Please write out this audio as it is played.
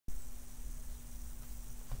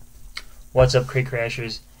What's up, Crate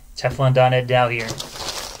Crashers? Teflon.Ed Dow here.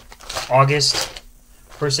 August,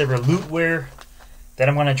 first ever lootware that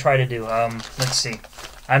I'm going to try to do. Let's see.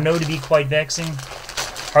 I know to be quite vexing.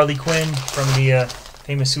 Harley Quinn from the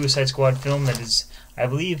famous Suicide Squad film that is, I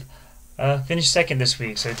believe, finished second this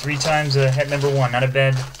week. So 3 times at #1.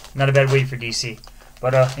 Not a bad weight for DC.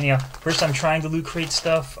 But anyhow, first time trying to loot crate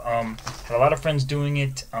stuff. Had a lot of friends doing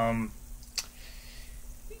it.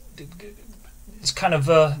 It's kind of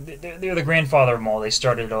they're the grandfather of them all. They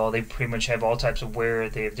started it all. They pretty much have all types of wear.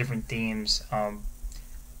 They have different themes.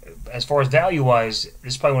 As far as value-wise,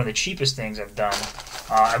 this is probably one of the cheapest things I've done.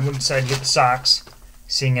 I decided to get the socks,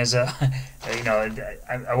 seeing as you know,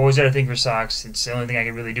 I've always had a thing for socks. It's the only thing I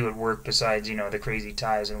can really do at work besides, you know, the crazy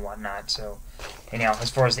ties and whatnot. So anyhow, as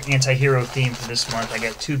far as the anti-hero theme for this month, I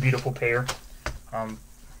got 2 beautiful pair.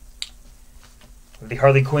 The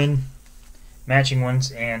Harley Quinn matching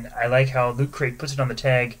ones, and I like how Loot Crate puts it on the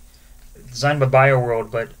tag, designed by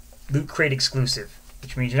BioWorld, but Loot Crate exclusive,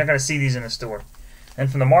 which means you're not going to see these in the store. And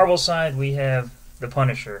from the Marvel side, we have the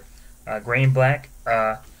Punisher, gray and black.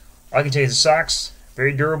 All I can tell you is the socks,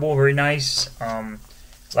 very durable, very nice.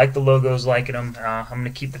 Like the logos, liking them. I'm going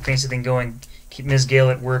to keep the fancy thing going, keep Ms.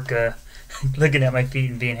 Gale at work looking at my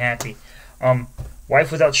feet and being happy.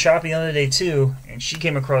 Wife was out shopping the other day too, and she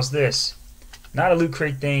came across this. Not a Loot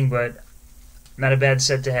Crate thing, but not a bad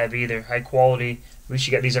set to have either. High quality. At least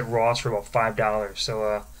you got these at Ross for about $5.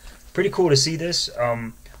 So pretty cool to see this.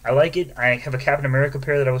 I like it. I have a Captain America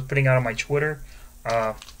pair that I was putting out on my Twitter.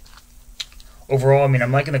 Overall, I mean,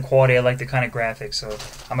 I'm liking the quality. I like the kind of graphics. So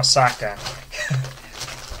I'm a sock guy.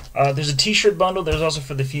 There's a T-shirt bundle. There's also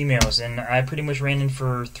for the females, and I pretty much ran in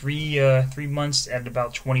for 3 months at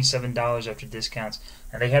about $27 after discounts.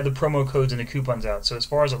 And they have the promo codes and the coupons out. So as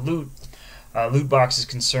far as a loot box is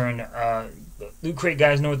concerned, Loot Crate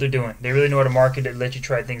guys know what they're doing. They really know how to market it, let you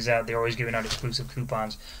try things out. They're always giving out exclusive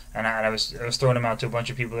coupons, and I was throwing them out to a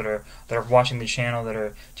bunch of people that are watching the channel, that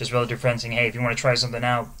are just relative friends, saying, hey, if you want to try something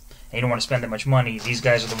out and you don't want to spend that much money, these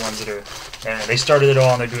guys are the ones that are. They started it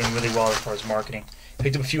all, and they're doing really well as far as marketing.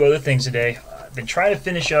 Picked up a few other things today. I've been trying to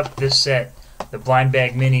finish up this set, the blind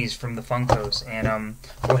bag minis from the Funkos, and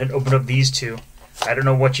go ahead and open up these 2. I don't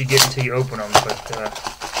know what you get until you open them, but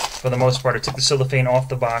for the most part, I took the cellophane off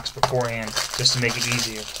the box beforehand just to make it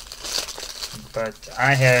easier. But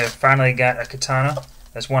I have finally got a katana.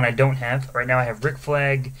 That's one I don't have. Right now I have Rick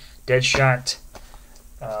Flag, Deadshot,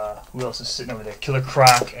 who else is sitting over there? Killer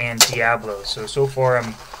Croc, and Diablo. So far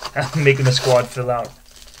I'm making the squad fill out.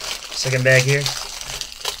 Second bag here.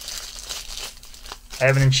 I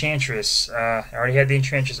have an Enchantress. I already had the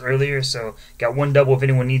Enchantress earlier, so got 1 double if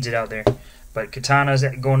anyone needs it out there. But katanas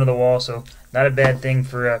going to the wall, so not a bad thing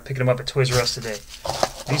for picking them up at Toys R Us today.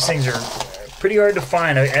 These things are pretty hard to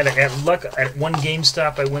find. At one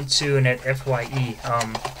GameStop I went to, and at FYE.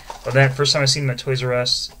 But that first time I seen them at Toys R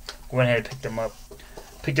Us, went ahead and picked them up.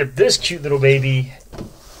 Picked up this cute little baby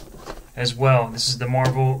as well. This is the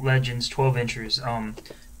Marvel Legends 12 inchers.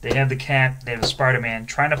 They have the Cap, they have the Spider-Man.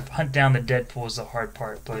 Trying to hunt down the Deadpool is the hard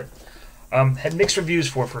part, but had mixed reviews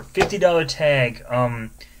for $50 tag.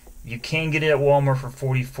 You can get it at Walmart for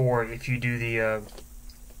 $44 if you do the.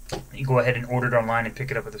 You go ahead and order it online and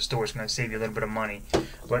pick it up at the store. It's going to save you a little bit of money.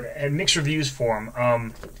 But had mixed reviews for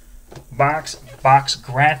them. Box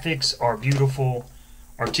graphics are beautiful.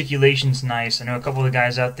 Articulation's nice. I know a couple of the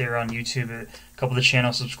guys out there on YouTube, a couple of the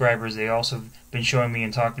channel subscribers, they also been showing me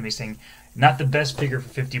and talking to me saying, not the best figure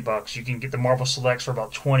for $50. You can get the Marvel Selects for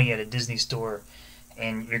about $20 at a Disney store,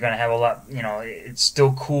 and you're going to have a lot. You know, it's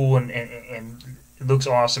still cool and it looks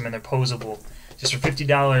awesome, and they're posable. Just for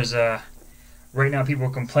 $50, right now people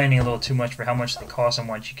are complaining a little too much for how much they cost and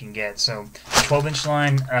what you can get. So the 12-inch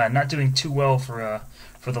line, not doing too well for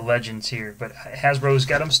the Legends here, but Hasbro's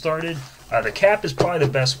got them started. The Cap is probably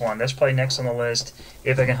the best one. That's probably next on the list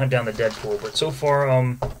if I can hunt down the Deadpool. But so far,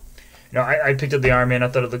 I picked up the Iron Man. I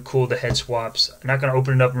thought it looked cool, the head swaps. I'm not going to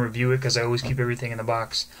open it up and review it because I always keep everything in the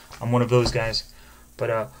box. I'm one of those guys. But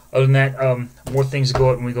other than that, more things to go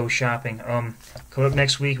out when we go shopping. Coming up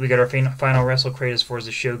next week, we got our final Wrestle Crate as far as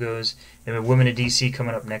the show goes. And we have Women of DC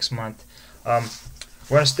coming up next month.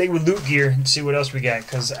 We're going to stay with Loot Gear and see what else we got,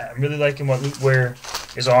 because I'm really liking what Lootware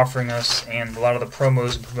is offering us and a lot of the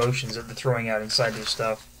promos and promotions that they're throwing out inside their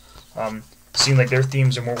stuff. Seem like their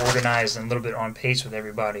themes are more organized and a little bit on pace with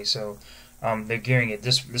everybody, so they're gearing it.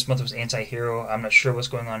 This month was anti-hero. I'm not sure what's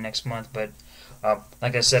going on next month, but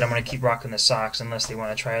like I said, I'm going to keep rocking the socks unless they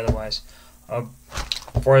want to try otherwise. As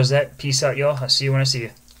far as that, peace out, y'all. I'll see you when I see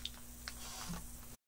you.